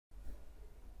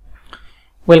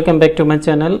Welcome back to my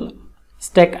channel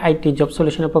stack IT job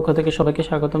সলিউশনের পক্ষ থেকে সবাইকে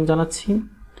স্বাগতম জানাচ্ছি।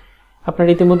 আপনারা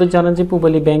ইতিমধ্যে জানেন যে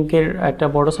পুবালি ব্যাংকের একটা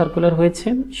বড় সার্কুলার হয়েছে,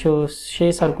 সো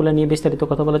সেই সার্কুলার নিয়ে বিস্তারিত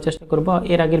কথা বলার চেষ্টা করব।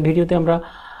 এর আগের ভিডিওতে আমরা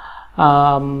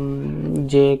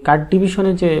যে কার্ড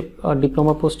ডিভিশনে যে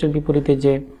ডিপ্লোমা পোস্টের বিপরীতে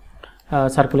যে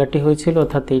সার্কুলারটি হয়েছিল,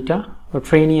 অর্থাৎ এইটা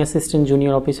training assistant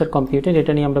junior officer computer,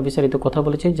 এটা নিয়ে আমরা বিস্তারিত কথা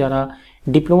বলেছি। যারা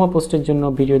ডিপ্লোমা পোস্টের জন্য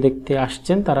ভিডিও দেখতে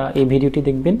আসছেন তারা এই ভিডিওটি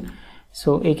দেখবেন।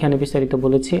 সো এইখানে বিস্তারিত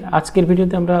বলেছি। আজকের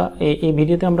ভিডিওতে আমরা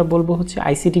আমরা বলবো হচ্ছে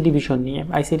আইসিটি ডিভিশন নিয়ে।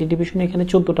 আইসিটি ডিভিশনে এখানে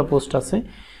 14টা পোস্ট আছে।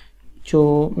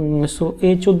 সো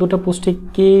এই 14টা পোস্টে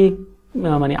কে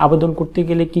মানে আবেদন করতে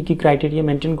গেলে কি কি ক্রাইটেরিয়া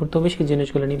মেনটেন করতে হবে সেই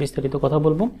জিনিসগুলো নিয়ে বিস্তারিত কথা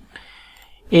বলবো।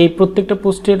 এই প্রত্যেকটা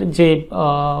পোস্টের যে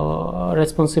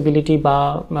রেসপন্সিবিলিটি বা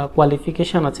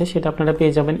কোয়ালিফিকেশান আছে সেটা আপনারা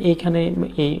পেয়ে যাবেন এইখানে,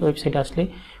 এই ওয়েবসাইটে আসলে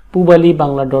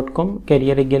pubalibangla.com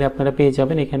ক্যারিয়ারে গেলে আপনারা পেয়ে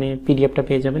যাবেন। এখানে পিডিএফটা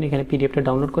পেয়ে যাবেন, এখানে পিডিএফটা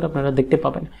ডাউনলোড করে আপনারা দেখতে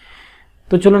পাবেন।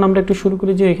 তো চলুন আমরা একটু শুরু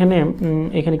করি যে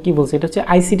এখানে কি বলছে। এটা হচ্ছে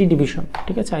আইসিটি ডিভিশন,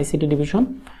 ঠিক আছে, আইসিটি ডিভিশন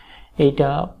এইটা।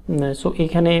 সো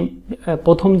এখানে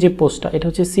প্রথম যে পোস্টটা এটা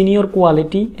হচ্ছে senior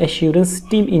quality assurance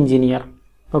team engineer.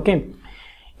 ওকে,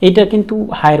 এইটা কিন্তু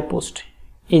হায়ার পোস্ট,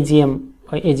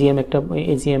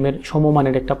 এজিএম এর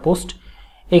সমমানের একটা পোস্ট।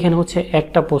 এখানে হচ্ছে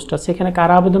একটা পোস্ট আছে। এখানে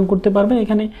কারা আবেদন করতে পারবেন,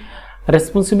 এখানে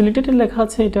রেসপন্সিবিলিটিটা লেখা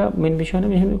আছে, এটা মেন বিষয় না।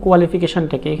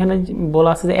 কোয়ালিফিকেশনটাকে এখানে বলা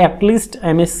আছে যে at least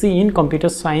MSc in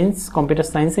computer science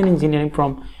and engineering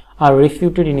from R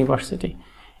রিফিউটেড university,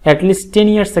 at least 10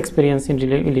 years experience in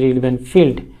relevant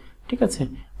field, ঠিক আছে,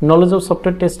 knowledge of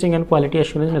software testing and quality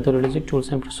assurance methodology tools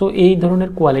and. So এই ধরনের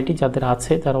কোয়ালিটি যাদের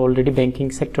আছে, তারা অলরেডি ব্যাংকিং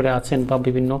সেক্টরে আছেন বা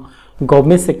বিভিন্ন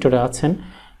গভর্নমেন্ট সেক্টরে আছেন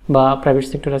বা প্রাইভেট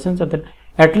সেক্টরে আছেন, যাদের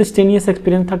অ্যাটলিস্ট 10 years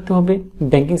এক্সপিরিয়েন্স থাকতে হবে।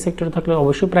 ব্যাংকিং সেক্টরে থাকলে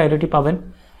অবশ্যই প্রায়োরিটি পাবেন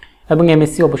এবং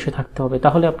এমএসসি অবশ্যই থাকতে হবে।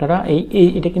 তাহলে আপনারা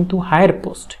এটা কিন্তু হায়ার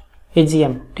পোস্ট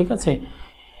এজিএম, ঠিক আছে।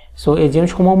 সো এজিএম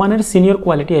সমমানের senior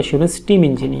quality assurance team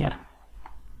engineer,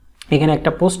 এখানে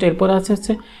একটা পোস্ট। এরপর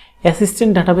হচ্ছে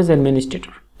অ্যাসিস্ট্যান্ট ডাটাবেস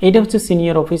অ্যাডমিনিস্ট্রেটর, এইটা হচ্ছে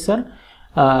সিনিয়র অফিসার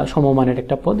সমমানের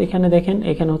একটা পদ। এখানে দেখেন,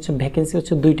 এখানে হচ্ছে ভ্যাকেন্সি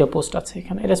হচ্ছে 2টা পোস্ট আছে।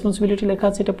 এখানে রেসপন্সিবিলিটি লেখা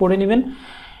আছে, এটা পড়ে নেবেন।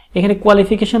 এখানে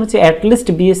কোয়ালিফিকেশন হচ্ছে at least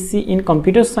B.Sc in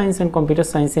computer science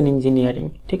and engineering,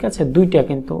 ঠিক আছে। 2টা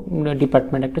কিন্তু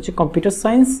ডিপার্টমেন্ট, একটা হচ্ছে কম্পিউটার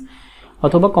সায়েন্স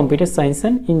অথবা কম্পিউটার সায়েন্স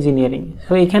অ্যান্ড ইঞ্জিনিয়ারিং।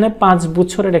 তো এখানে 5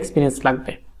 বছরের এক্সপিরিয়েন্স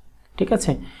লাগবে, ঠিক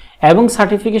আছে, এবং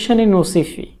সার্টিফিকেশন ইন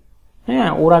ওসিফি, হ্যাঁ,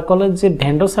 ওরাকলের যে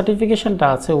ভেন্ডর সার্টিফিকেশনটা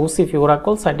আছে ওসিফি,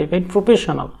 ওরাকল সার্টিফাইড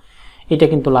প্রফেশনাল, এটা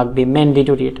কিন্তু লাগবে,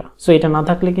 ম্যান্ডেটরি এটা। সো এটা না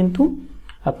থাকলে কিন্তু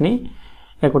আপনি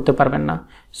করতে পারবেন না।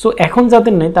 সো এখন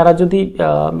যাদের নেই তারা যদি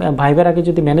ভাইবার আগে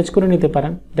যদি ম্যানেজ করে নিতে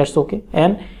পারেন, that's okay.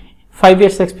 And 5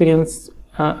 years experience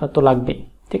তো লাগবেই,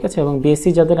 ঠিক আছে। এবং B.Sc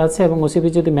যাদের আছে এবং ওসিপি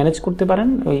যদি ম্যানেজ করতে পারেন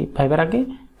ওই ভাইবার আগে,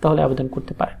 তাহলে আবেদন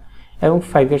করতে পারেন। এবং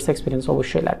 5 years এক্সপিরিয়েন্স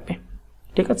অবশ্যই লাগবে,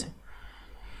 ঠিক আছে।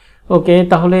 ওকে,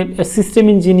 তাহলে সিস্টেম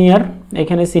ইঞ্জিনিয়ার,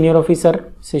 এখানে সিনিয়র অফিসার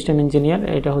সিস্টেম ইঞ্জিনিয়ার,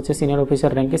 এটা হচ্ছে সিনিয়র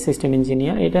অফিসার র্যাঙ্কে সিস্টেম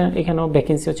ইঞ্জিনিয়ার। এটা এখানেও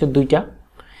ভ্যাকেন্সি হচ্ছে 2টা।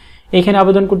 এখানে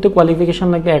আবেদন করতে কোয়ালিফিকেশন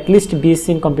লাগবে at least B.Sc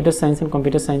in computer science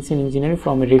and engineering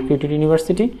from a রিপিউটেড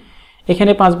university.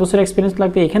 এখানে 5 বছর এক্সপিরিয়েন্স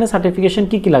লাগবে। এখানে সার্টিফিকেশন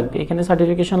কি লাগবে, এখানে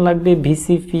সার্টিফিকেশন লাগবে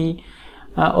VCP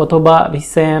অথবা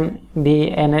VCN,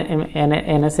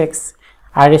 NSX,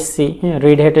 RSC,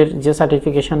 রেড হ্যাটের যে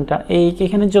সার্টিফিকেশনটা,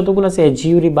 এখানে যতগুলো আছে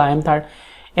জিউরি বা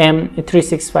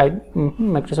M365,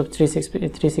 মাইক্রোসফট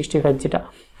 365 যেটা।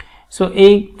 সো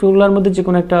এইগুলোর মধ্যে যে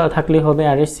কোনো একটা থাকলে হবে,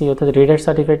 RSC অর্থাৎ রেড হ্যাট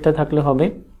সার্টিফিকেটটা থাকলে হবে।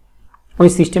 ওই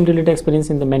system related experience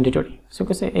in the mandatory, ঠিক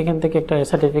আছে। এখান থেকে একটা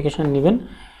সার্টিফিকেশন নেবেন,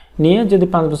 নিয়ে যদি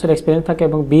 5 বছর এক্সপিরিয়েন্স থাকে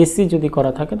এবং B.Sc যদি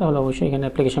করা থাকে তাহলে অবশ্যই এখানে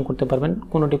অ্যাপ্লিকেশন করতে পারবেন।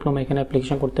 কোনো ডিপ্লোমা এখানে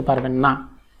অ্যাপ্লিকেশন করতে পারবেন না।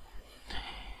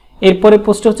 এরপরে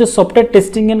পোস্ট হচ্ছে software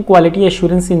testing and quality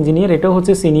assurance engineer, এটাও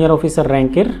হচ্ছে সিনিয়র অফিসার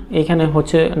র্যাঙ্কের। এখানে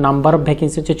হচ্ছে নাম্বার অফ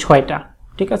ভ্যাকেন্সি হচ্ছে 6টা,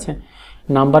 ঠিক আছে।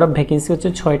 নাম্বার অফ ভ্যাকেন্সি হচ্ছে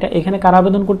 6টা। এখানে কারা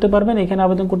আবেদন করতে পারবেন, এখানে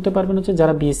আবেদন করতে পারবেন হচ্ছে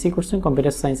যারা B.Sc করছেন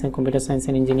কম্পিউটার সায়েন্স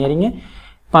অ্যান্ড ইঞ্জিনিয়ারিংয়ে,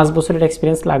 5 বছরের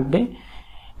এক্সপিরিয়েন্স লাগবে।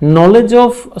 Knowledge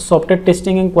of software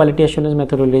testing and quality assurance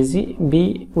methodology, B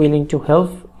willing to help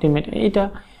teammate, এটা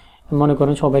মনে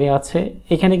করেন সবারই আছে।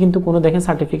 এখানে কিন্তু কোনো দেখেন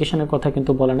সার্টিফিকেশনের কথা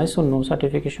কিন্তু বলা নাই, সো নো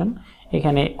সার্টিফিকেশন,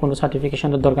 এখানে কোনো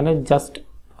সার্টিফিকেশনের দরকার নেই, জাস্ট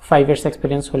 5 years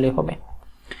এক্সপিরিয়েন্স হলে হবে।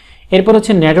 এরপর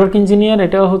হচ্ছে নেটওয়ার্ক ইঞ্জিনিয়ার,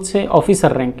 এটা হচ্ছে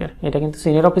অফিসার র্যাঙ্কের, এটা কিন্তু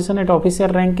সিনিয়র অফিসার, এটা অফিসার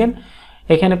র্যাঙ্কের।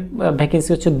 এখানে ভ্যাকেন্সি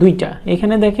হচ্ছে 2টা।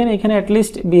 এখানে দেখেন, এখানে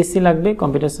অ্যাটলিস্ট B.Sc লাগবে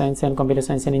কম্পিউটার সায়েন্স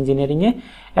অ্যান্ড ইঞ্জিনিয়ারিংয়ে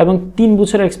এবং 3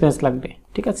 বছরের এক্সপিরিয়েন্স লাগবে,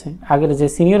 ঠিক আছে। আগের যে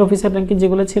সিনিয়র অফিসার র্যাঙ্কের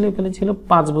যেগুলো ছিল এখানে ছিল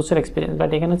 5 বছর এক্সপিরিয়েন্স, বাট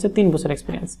এখানে হচ্ছে 3 বছর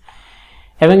এক্সপিরিয়েন্স।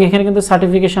 এবং এখানে কিন্তু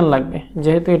সার্টিফিকেশন লাগবে,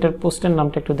 যেহেতু এটার পোস্টের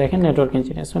নামটা একটু দেখেন network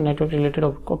engineer. So network related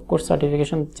of course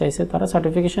certification চাইছে তারা,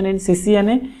 সার্টিফিকেশন ইন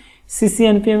CCNA,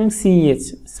 CCNP এবং CEH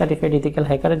সার্টিফাইড ইথিক্যাল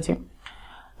হ্যাকারের যে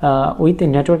with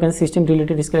network and system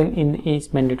related skill is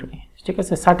mandatory, ঠিক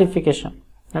আছে। Certification,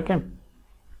 okay.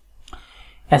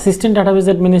 Assistant database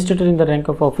administrator in the rank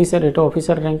of officer, এটা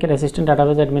officer র্যাঙ্কের assistant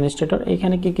database administrator.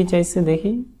 এখানে কি কি চাইছে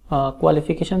দেখি,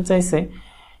 কোয়ালিফিকেশান চাইছে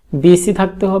B.Sc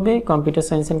থাকতে হবে কম্পিউটার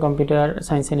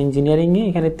সায়েন্স অ্যান্ড ইঞ্জিনিয়ারিংয়ে,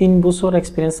 এখানে 3 বছর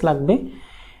এক্সপিরিয়েন্স লাগবে।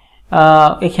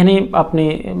 এখানে আপনি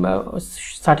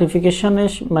সার্টিফিকেশনে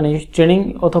মানে ট্রেনিং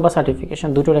অথবা সার্টিফিকেশন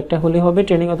দুটোর একটা হলে হবে,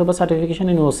 ট্রেনিং অথবা certification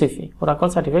in OCP, Oracle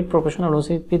certified professional.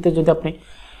 ওসিপিতে যদি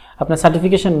আপনার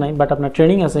সার্টিফিকেশন নাই বাট আপনার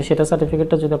ট্রেনিং আছে, সেটা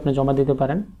সার্টিফিকেটটা যদি আপনি জমা দিতে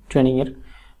পারেন ট্রেনিংয়ের,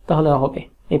 তাহলে হবে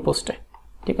এই পোস্টে,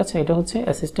 ঠিক আছে। এটা হচ্ছে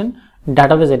অ্যাসিস্ট্যান্ট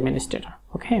ডাটাবেজ অ্যাডমিনিস্ট্রেটর,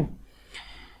 ওকে।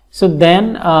 সো দেন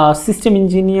সিস্টেম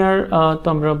ইঞ্জিনিয়ার, তো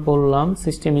আমরা বললাম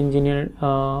সিস্টেম ইঞ্জিনিয়ার,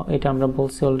 এটা আমরা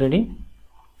বলছি অলরেডি।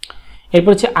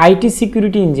 এরপর হচ্ছে আইটি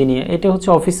সিকিউরিটি ইঞ্জিনিয়ার, এটা হচ্ছে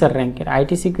অফিসার র্যাঙ্কের।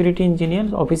 আইটি সিকিউরিটি ইঞ্জিনিয়ার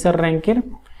অফিসার র্যাঙ্কের,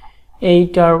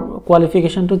 এইটার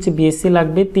কোয়ালিফিকেশানটা হচ্ছে B.Sc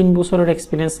লাগবে, 3 বছরের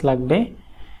এক্সপিরিয়েন্স লাগবে,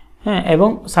 হ্যাঁ, এবং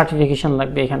সার্টিফিকেশান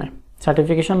লাগবে। এখানে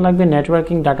সার্টিফিকেশান লাগবে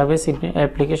নেটওয়ার্কিং ডাটাবেস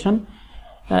অ্যাপ্লিকেশন,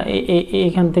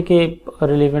 এইখান থেকে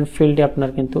রিলেভেন্ট ফিল্ডে আপনার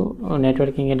কিন্তু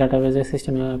নেটওয়ার্কিংয়ে ডাটাবেসের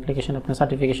সিস্টেম অ্যাপ্লিকেশন আপনার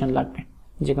সার্টিফিকেশান লাগবে,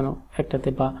 যে কোনো একটাতে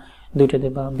বা দুইটাতে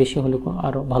বা বেশি হলে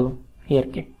আরও ভালো আর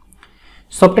কি।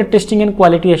 Software testing and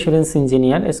quality assurance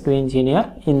engineer, SQ engineer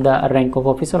in the rank of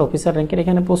officer, officer র্যাঙ্কের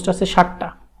এখানে পোস্ট আছে 60টা।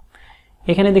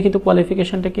 এখানে দেখি তো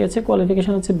কোয়ালিফিকেশানটা কি আছে,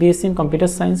 কোয়ালিফিকেশান হচ্ছে B.Sc in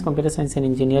computer science and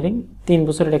engineering, 3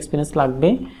 বছরের এক্সপিরিয়েন্স লাগবে।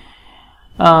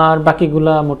 আর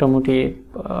বাকিগুলা মোটামুটি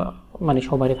মানে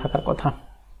সবারই থাকার কথা,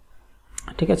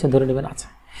 ঠিক আছে, ধরে নেবেন আছে।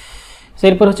 সো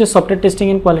এরপর হচ্ছে software testing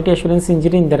and quality assurance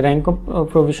engineer in the rank of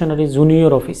provisionary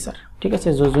junior officer, ঠিক আছে।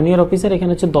 জুনিয়র অফিসার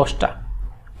এখানে হচ্ছে 10টা,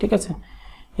 ঠিক আছে,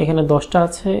 এখানে 10টা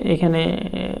আছে। এখানে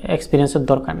এক্সপিরিয়েন্সের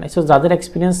দরকার নেই, সো যাদের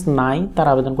এক্সপিরিয়েন্স নাই তারা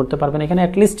আবেদন করতে পারবেন। এখানে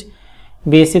অ্যাটলিস্ট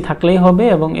B.Sc থাকলেই হবে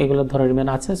এবং এগুলো ধরে নেবেন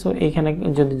আছে। সো এখানে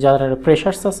যদি যারা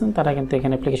ফ্রেশার্স আছেন তারা কিন্তু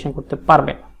এখানে অ্যাপ্লিকেশন করতে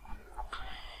পারবেন।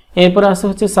 এরপরে আছে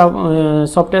হচ্ছে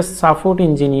software support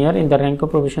engineer in the rank of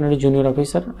provisionary junior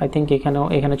officer. I think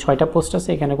এখানে 6টা পোস্ট আছে,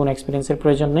 এখানে কোনো এক্সপিরিয়েন্সের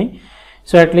প্রয়োজন নেই।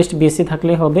 সো অ্যাটলিস্ট B.Sc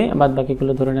থাকলেই হবে, বাদ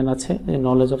বাকিগুলো ধরে নেন আছে,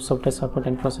 knowledge of software support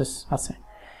and process আছে।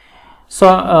 So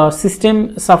system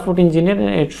support engineer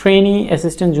trainee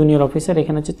assistant junior officer,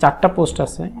 এখানে হচ্ছে 4টা পোস্ট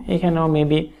আছে। এখানেও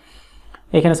মেবি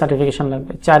এখানে সার্টিফিকেশন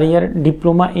লাগবে। 4 year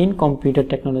diploma in computer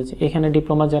technology, এখানে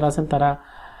ডিপ্লোমা যারা আছেন তারা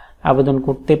আবেদন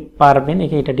করতে পারবেন।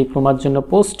 এটা ডিপ্লোমার জন্য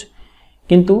পোস্ট,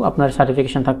 কিন্তু আপনার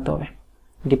সার্টিফিকেশন থাকতে হবে,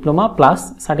 ডিপ্লোমা প্লাস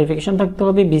সার্টিফিকেশন থাকতে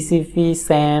হবে। BCP,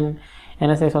 SAN,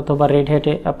 NSS অথবা রেড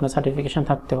হ্যাটে আপনার সার্টিফিকেশন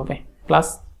থাকতে হবে, প্লাস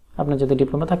আপনার যদি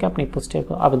ডিপ্লোমা থাকে আপনি পোস্টে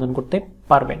আবেদন করতে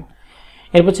পারবেন।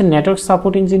 এরপর হচ্ছে নেটওয়ার্ক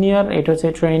সাপোর্ট ইঞ্জিনিয়ার, এটা হচ্ছে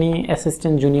ট্রেনি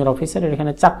অ্যাসিস্ট্যান্ট জুনিয়র অফিসার,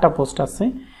 এখানে 4টা পোস্ট আছে।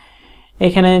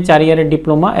 এখানে 4 ইয়ারের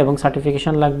ডিপ্লোমা এবং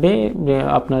সার্টিফিকেশন লাগবে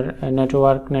আপনার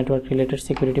নেটওয়ার্ক রিলেটেড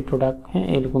সিকিউরিটি প্রোডাক্ট, হ্যাঁ,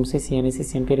 এরকম CCNA,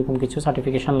 CCNP এরকম কিছু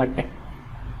সার্টিফিকেশন লাগবে।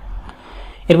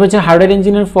 এরপর হচ্ছে hardware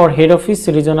engineer for head office,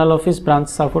 regional office, branch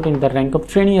support in the rank of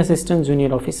training assistant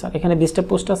junior officer, এখানে 20টা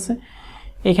পোস্ট আছে।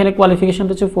 এখানে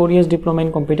কোয়ালিফিকেশনটা হচ্ছে 4 years diploma in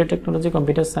computer technology,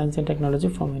 computer science and technology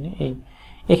from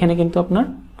এখানে কিন্তু আপনার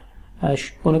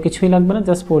কোনো কিছুই লাগবে না,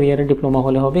 জাস্ট 4 ইয়ারের ডিপ্লোমা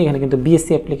হলে হবে। এখানে কিন্তু B.Sc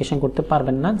অ্যাপ্লিকেশন করতে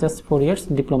পারবেন না, জাস্ট 4 ইয়ার্স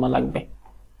ডিপ্লোমা লাগবে,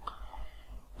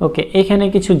 ওকে। এখানে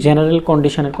কিছু জেনারেল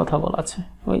কন্ডিশনের কথা বলা আছে,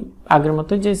 ওই আগের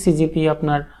মতো যে CGP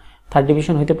আপনার 3rd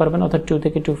ডিভিশন হইতে পারবে না, অর্থাৎ 2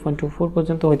 থেকে 2.24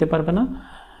 পর্যন্ত হইতে পারবে না।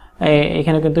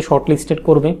 এখানে কিন্তু শর্ট লিস্টেড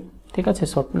করবে, ঠিক আছে,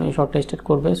 শর্ট লিস্টেড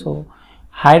করবে। সো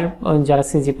হায়ার যারা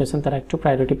CGP আছেন তারা একটু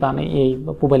প্রায়োরিটি পান এই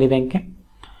পুবালি ব্যাংকে,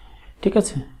 ঠিক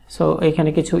আছে। সো এখানে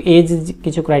কিছু এজ,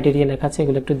 কিছু ক্রাইটেরিয়া লেখা আছে,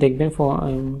 এগুলো একটু দেখবেন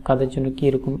কাদের জন্য কী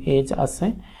এরকম এজ আছে।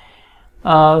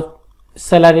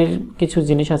 স্যালারির কিছু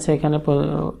জিনিস আছে এখানে,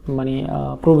 মানে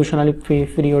প্রভিশনালি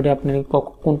পিরিয়ডে আপনি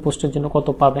কোন পোস্টের জন্য কত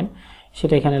পাবেন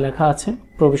সেটা এখানে লেখা আছে।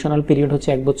 প্রভিশনাল পিরিয়ড হচ্ছে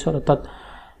 1 বছর, অর্থাৎ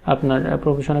আপনার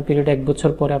প্রভিশনাল পিরিয়ড 1 বছর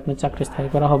পরে আপনার চাকরি স্থায়ী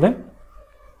করা হবে।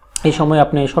 এই সময়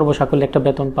আপনি সর্বসাকুল্যে একটা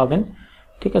বেতন পাবেন,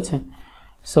 ঠিক আছে।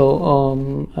 সো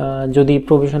যদি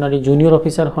প্রভিশনারি জুনিয়র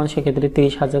অফিসার হন সেক্ষেত্রে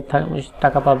 30,000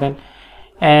 টাকা পাবেন।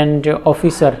 And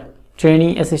officer trainee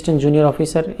assistant junior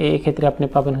officer এই ক্ষেত্রে আপনি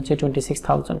পাবেন হচ্ছে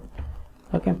 26,000,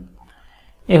 ওকে।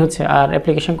 এ হচ্ছে, আর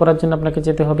অ্যাপ্লিকেশন করার জন্য আপনাকে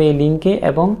যেতে হবে এই লিঙ্কে,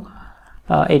 এবং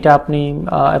এটা আপনি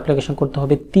অ্যাপ্লিকেশন করতে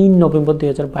হবে 3 নভেম্বর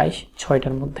 2022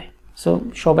 6টার মধ্যে। সো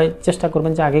সবাই চেষ্টা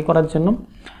করবেন যে আগে করার জন্য।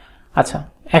 আচ্ছা,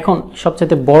 এখন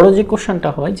সবচেয়ে বড় যে কোশ্চেনটা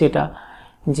হয় যেটা,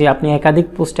 যে আপনি একাধিক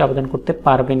পোস্টে আবেদন করতে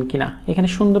পারবেন কিনা। এখানে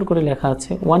সুন্দর করে লেখা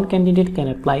আছে 1 candidate can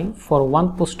apply for 1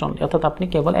 post only, অর্থাৎ আপনি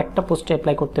কেবল একটা পোস্টে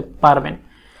অ্যাপ্লাই করতে পারবেন।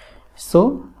 সো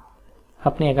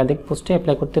আপনি একাধিক পোস্টে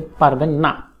অ্যাপ্লাই করতে পারবেন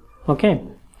না, ওকে।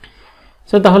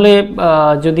 সো তাহলে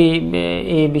যদি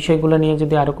এই বিষয়গুলো নিয়ে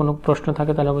যদি আরও কোনো প্রশ্ন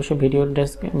থাকে তাহলে অবশ্যই ভিডিওর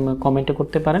কমেন্টে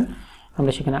করতে পারেন।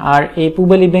 আমরা সেখানে, আর এই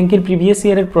পুবালি ব্যাংকের প্রিভিয়াস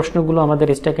ইয়ারের প্রশ্নগুলো আমাদের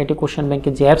স্ট্যাক আইটি কোশ্চেন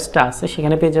ব্যাংকের যে অ্যাপসটা আছে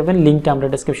সেখানে পেয়ে যাবেন, লিঙ্কটা আমরা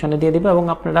ডেসক্রিপশনে দিয়ে দেবো। এবং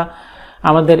আপনারা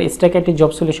আমাদের স্ট্যাক আইটি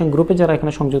জব সলিউশন গ্রুপে যারা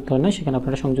এখানে সংযুক্ত হয় না, সেখানে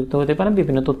আপনারা সংযুক্ত হতে পারেন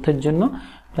বিভিন্ন তথ্যের জন্য,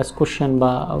 প্লাস কোশ্চেন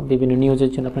বা বিভিন্ন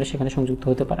নিউজের জন্য আপনারা সেখানে সংযুক্ত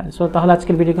হতে পারেন। সো তাহলে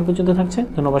আজকের ভিডিও এখান পর্যন্ত থাকছে।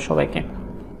 ধন্যবাদ সবাইকে।